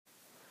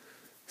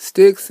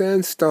Sticks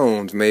and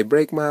stones may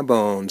break my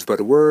bones, but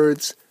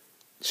words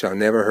shall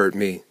never hurt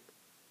me.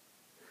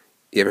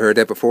 You ever heard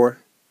that before?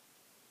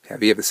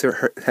 Have you ever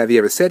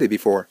said it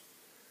before?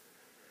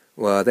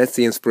 Well, that's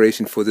the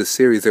inspiration for this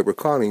series that we're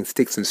calling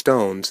Sticks and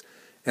Stones.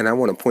 And I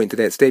want to point to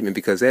that statement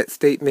because that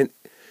statement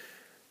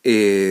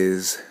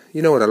is,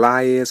 you know what a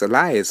lie is?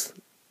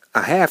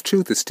 A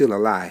half-truth is still a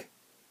lie.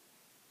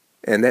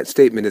 And that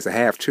statement is a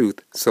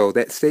half-truth, so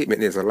that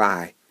statement is a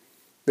lie.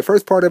 The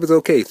first part of it is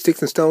okay. Sticks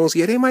and stones,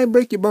 yeah, they might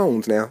break your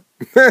bones now.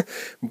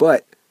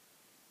 But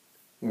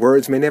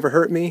words may never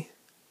hurt me.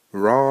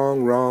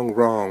 Wrong, wrong,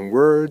 wrong.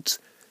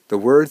 The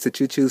words that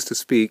you choose to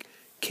speak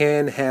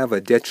can have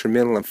a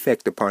detrimental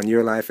effect upon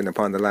your life and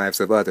upon the lives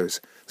of others.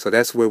 So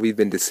that's where we've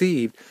been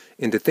deceived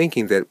into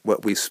thinking that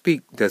what we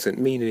speak doesn't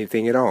mean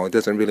anything at all. It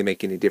doesn't really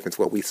make any difference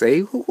what we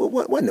say.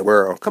 What in the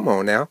world? Come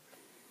on now.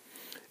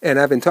 And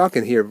I've been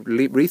talking here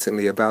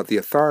recently about the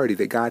authority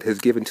that God has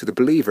given to the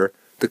believer,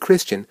 the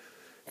Christian,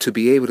 to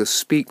be able to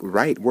speak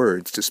right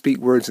words, to speak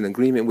words in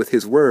agreement with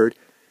His Word,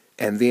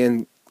 and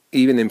then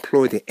even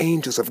employ the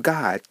angels of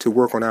God to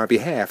work on our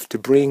behalf to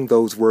bring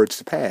those words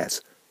to pass.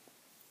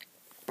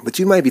 But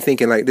you might be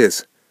thinking like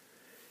this: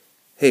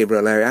 hey,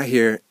 Brother Larry, I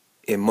hear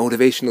in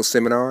motivational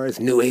seminars,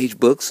 New Age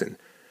books,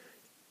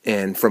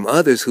 and from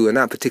others who are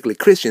not particularly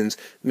Christians,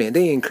 man,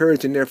 they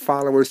encouraging their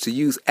followers to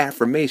use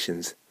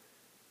affirmations,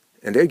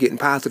 and they're getting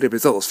positive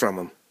results from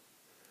them.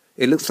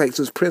 It looks like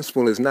this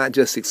principle is not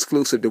just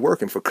exclusive to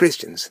working for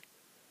Christians.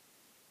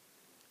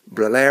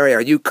 Brother Larry,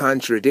 are you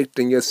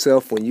contradicting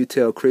yourself when you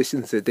tell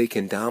Christians that they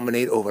can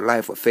dominate over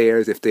life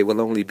affairs if they will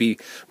only be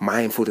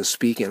mindful to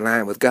speak in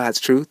line with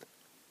God's truth?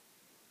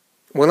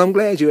 Well, I'm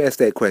glad you asked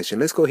that question.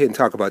 Let's go ahead and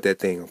talk about that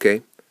thing,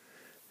 okay?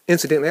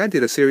 Incidentally, I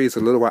did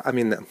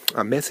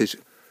a message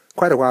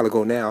quite a while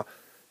ago now.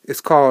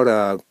 It's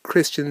called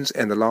Christians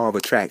and the Law of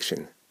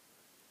Attraction.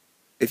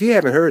 If you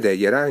haven't heard that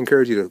yet, I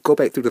encourage you to go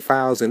back through the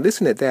files and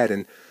listen at that,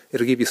 and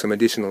it'll give you some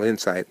additional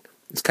insight.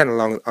 It's kind of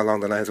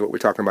along the lines of what we're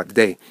talking about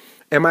today.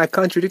 Am I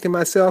contradicting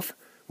myself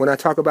when I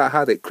talk about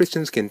how that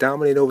Christians can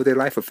dominate over their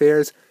life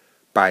affairs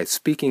by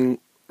speaking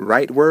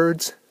right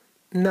words?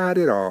 Not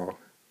at all.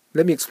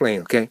 Let me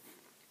explain, okay?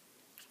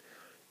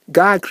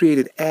 God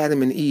created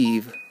Adam and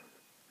Eve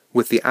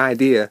with the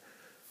idea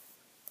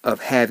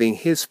of having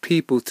His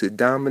people to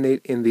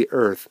dominate in the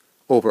earth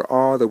over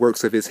all the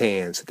works of His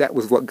hands. That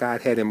was what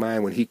God had in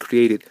mind when He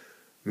created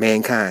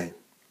mankind.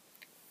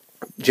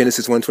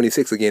 Genesis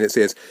 1:26 again, it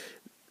says,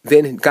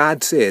 "Then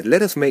God said,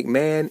 let us make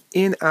man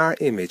in our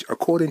image,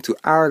 according to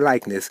our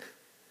likeness.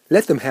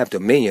 Let them have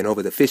dominion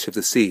over the fish of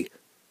the sea,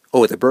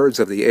 over the birds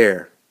of the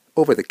air,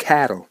 over the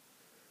cattle,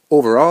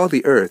 over all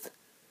the earth,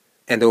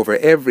 and over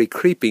every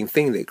creeping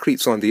thing that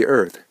creeps on the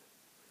earth."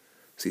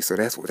 See, so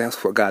that's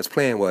what God's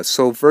plan was.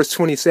 So verse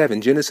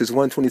 27, Genesis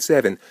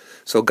 1:27,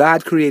 so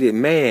God created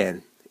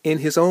man in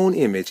His own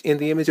image. In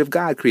the image of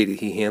God created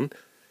He him.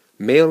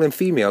 Male and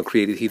female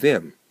created He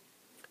them.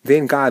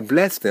 Then God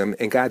blessed them,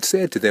 and God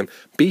said to them,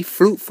 be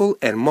fruitful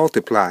and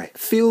multiply.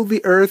 Fill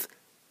the earth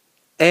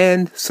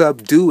and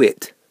subdue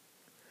it.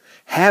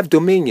 Have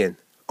dominion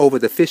over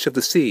the fish of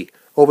the sea,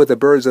 over the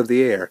birds of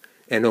the air,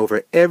 and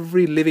over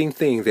every living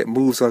thing that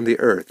moves on the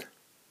earth.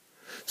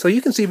 So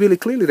you can see really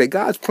clearly that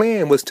God's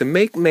plan was to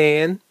make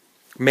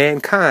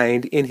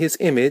mankind in His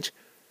image,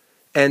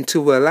 and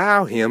to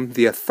allow him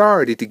the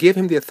authority, to give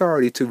him the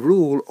authority to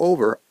rule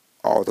over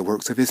all the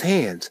works of His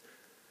hands.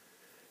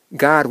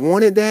 God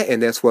wanted that,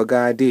 and that's what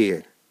God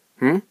did.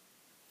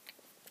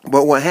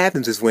 But what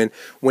happens is when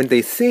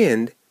they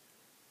sinned,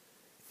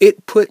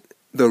 it put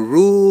the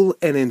rule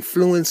and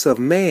influence of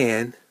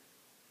man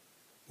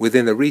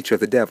within the reach of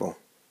the devil.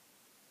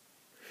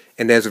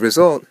 And as a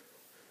result,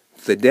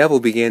 the devil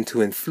began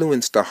to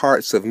influence the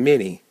hearts of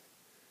many.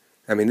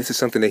 I mean, this is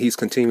something that he's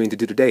continuing to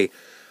do today.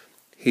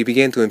 He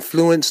began to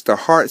influence the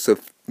hearts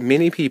of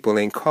many people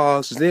and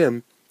cause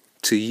them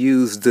to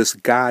use this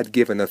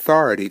God-given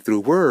authority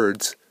through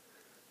words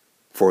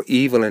for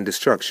evil and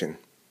destruction.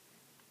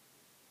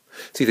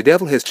 See, the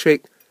devil has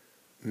tricked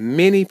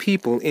many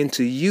people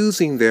into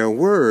using their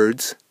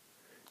words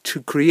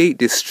to create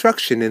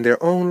destruction in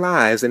their own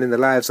lives and in the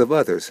lives of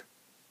others.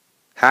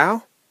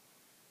 How?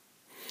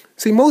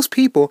 See, most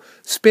people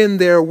spend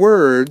their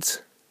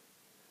words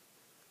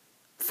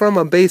from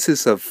a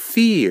basis of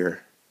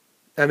fear.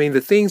 I mean,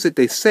 the things that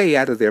they say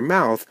out of their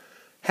mouth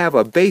have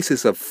a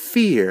basis of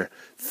fear.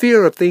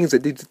 Fear of things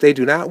that they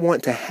do not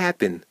want to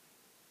happen.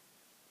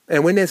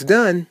 And when that's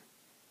done,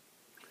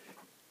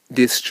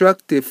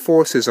 destructive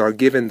forces are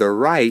given the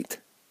right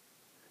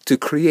to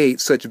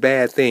create such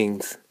bad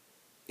things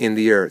in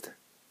the earth.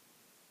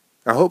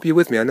 I hope you're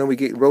with me. I know we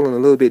get rolling a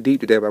little bit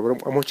deep today, but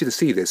I want you to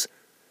see this.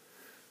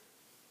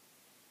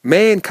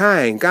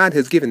 Mankind, God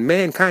has given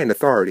mankind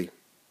authority.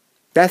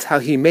 That's how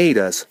He made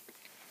us.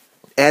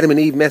 Adam and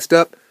Eve messed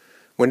up.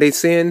 When they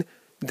sinned,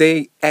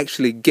 they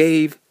actually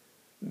gave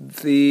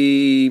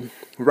the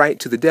right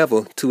to the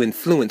devil to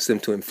influence them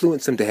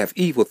to have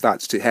evil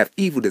thoughts, to have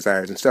evil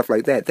desires and stuff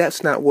like that.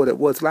 That's not what it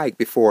was like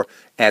before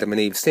Adam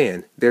and Eve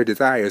sinned. Their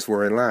desires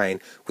were in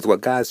line with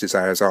what God's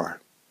desires are.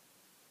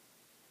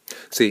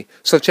 See,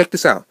 so check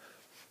this out.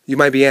 You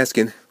might be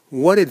asking,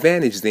 what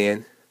advantage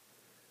then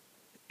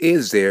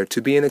is there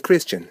to being a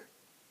Christian?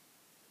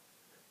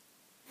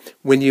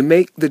 When you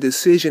make the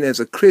decision as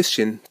a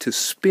Christian to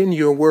spin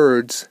your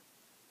words,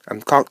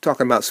 I'm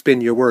talking about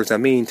spin your words, I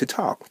mean to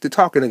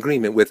talk in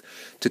agreement with,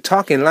 to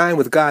talk in line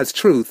with God's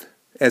truth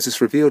as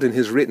it's revealed in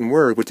his written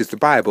word, which is the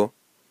Bible.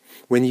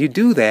 When you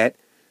do that,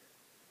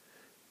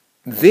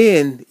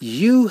 then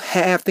you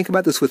have, think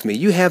about this with me,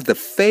 you have the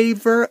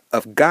favor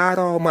of God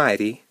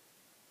Almighty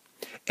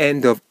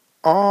and of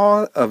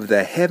all of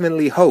the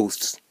heavenly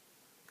hosts,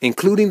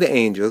 including the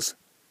angels,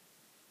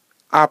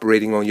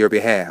 operating on your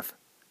behalf.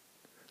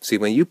 See,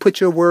 when you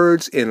put your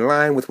words in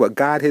line with what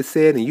God has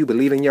said and you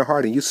believe in your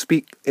heart and you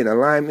speak in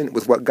alignment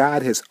with what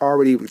God has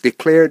already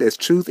declared as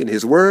truth in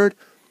his word,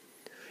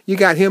 you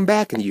got him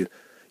backing you.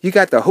 You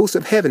got the host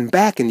of heaven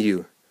backing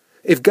you.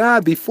 If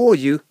God be for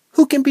you,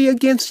 who can be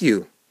against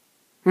you?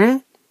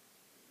 I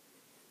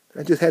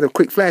just had a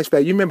quick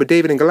flashback. You remember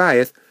David and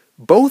Goliath?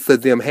 Both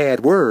of them had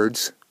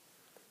words.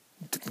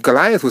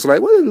 Goliath was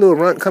like, what is a little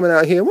runt coming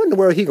out here? What in the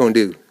world he gonna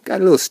do?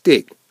 Got a little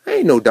stick. I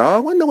ain't no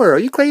dog. What in the world?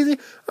 Are you crazy?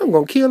 I'm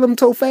going to kill him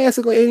so fast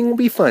it ain't going to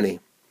be funny.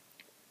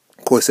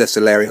 Of course, that's the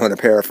Larry Hunter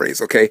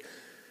paraphrase, okay?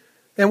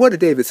 And what did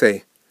David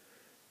say?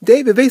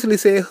 David basically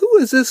said, who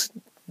is this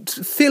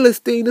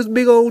Philistine, this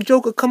big old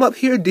joker come up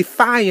here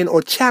defying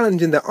or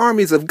challenging the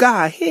armies of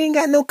God? He ain't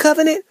got no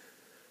covenant.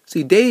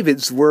 See,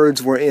 David's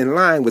words were in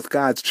line with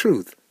God's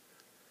truth.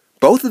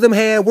 Both of them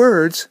had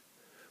words,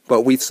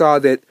 but we saw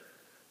that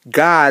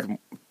God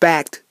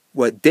backed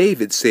what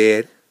David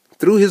said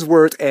through his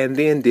words and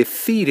then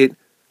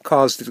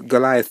caused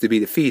Goliath to be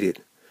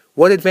defeated.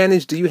 What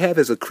advantage do you have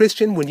as a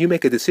Christian when you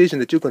make a decision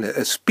that you're going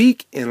to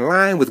speak in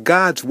line with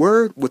God's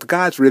word, with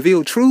God's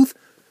revealed truth?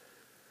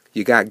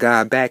 You got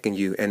God backing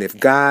you. And if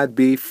God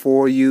be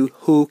for you,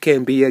 who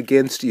can be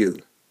against you?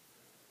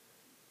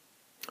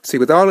 See,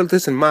 with all of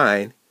this in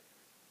mind,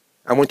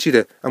 I'm going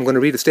to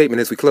read a statement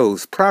as we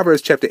close.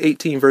 Proverbs chapter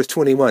 18, verse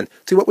 21.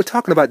 See, what we're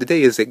talking about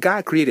today is that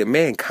God created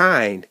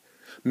mankind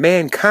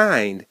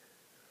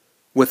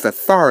with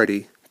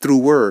authority through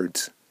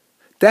words.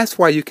 That's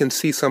why you can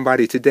see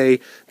somebody today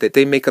that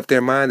they make up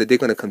their mind that they're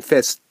going to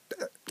confess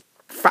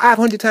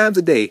 500 times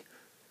a day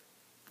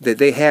that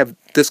they have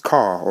this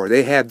car, or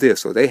they have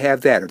this, or they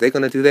have that, or they're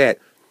going to do that.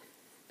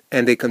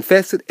 And they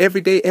confess it every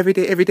day,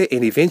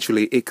 and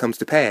eventually it comes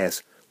to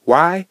pass.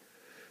 Why?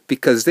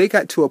 Because they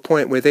got to a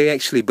point where they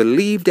actually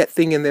believe that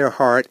thing in their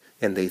heart,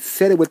 and they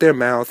said it with their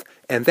mouth,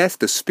 and that's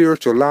the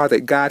spiritual law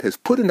that God has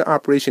put into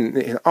operation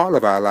in all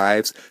of our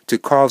lives to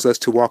cause us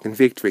to walk in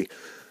victory.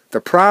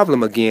 The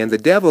problem, again, the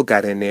devil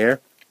got in there,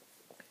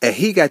 and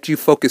he got you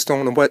focused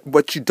on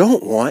what you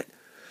don't want,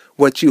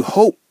 what you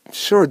hope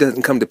sure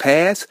doesn't come to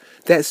pass,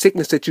 that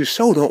sickness that you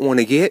so don't want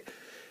to get,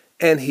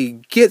 and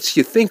he gets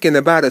you thinking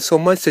about it so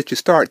much that you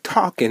start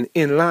talking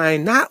in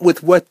line, not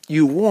with what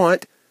you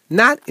want,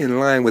 not in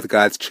line with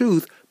God's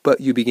truth, but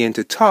you begin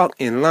to talk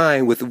in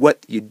line with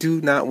what you do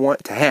not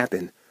want to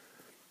happen.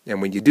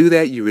 And when you do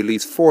that, you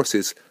release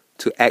forces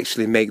to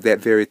actually make that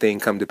very thing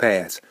come to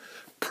pass.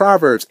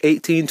 Proverbs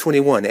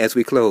 18:21, as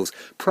we close.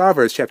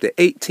 Proverbs chapter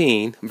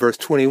 18, verse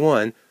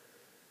 21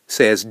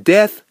 says,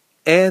 death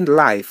and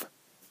life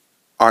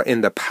are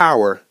in the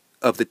power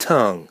of the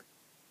tongue,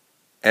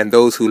 and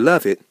those who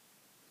love it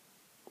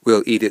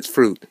will eat its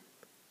fruit.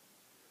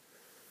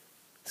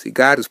 See,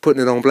 God is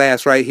putting it on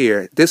blast right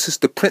here. This is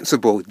the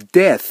principle.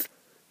 Death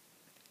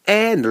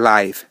and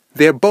life,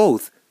 they're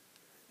both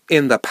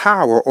in the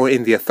power or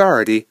in the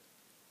authority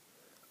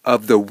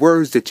of the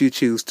words that you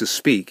choose to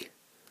speak.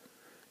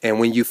 And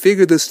when you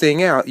figure this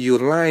thing out,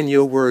 you'll line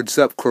your words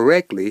up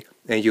correctly,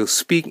 and you'll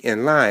speak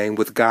in line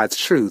with God's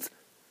truth,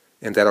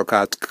 and that'll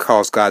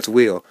cause God's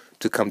will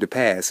to come to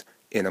pass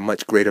in a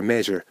much greater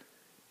measure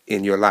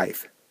in your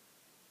life.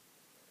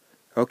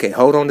 Okay,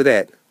 hold on to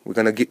that. We're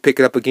going to pick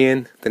it up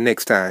again the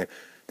next time.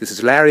 This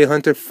is Larry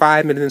Hunter,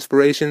 5-Minute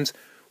Inspirations,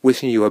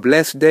 wishing you a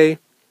blessed day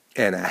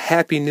and a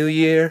happy new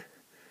year.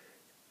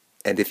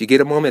 And if you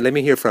get a moment, let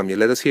me hear from you.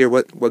 Let us hear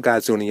what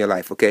God's doing in your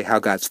life, okay? How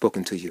God's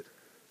spoken to you.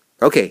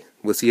 Okay,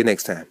 we'll see you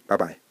next time.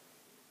 Bye-bye.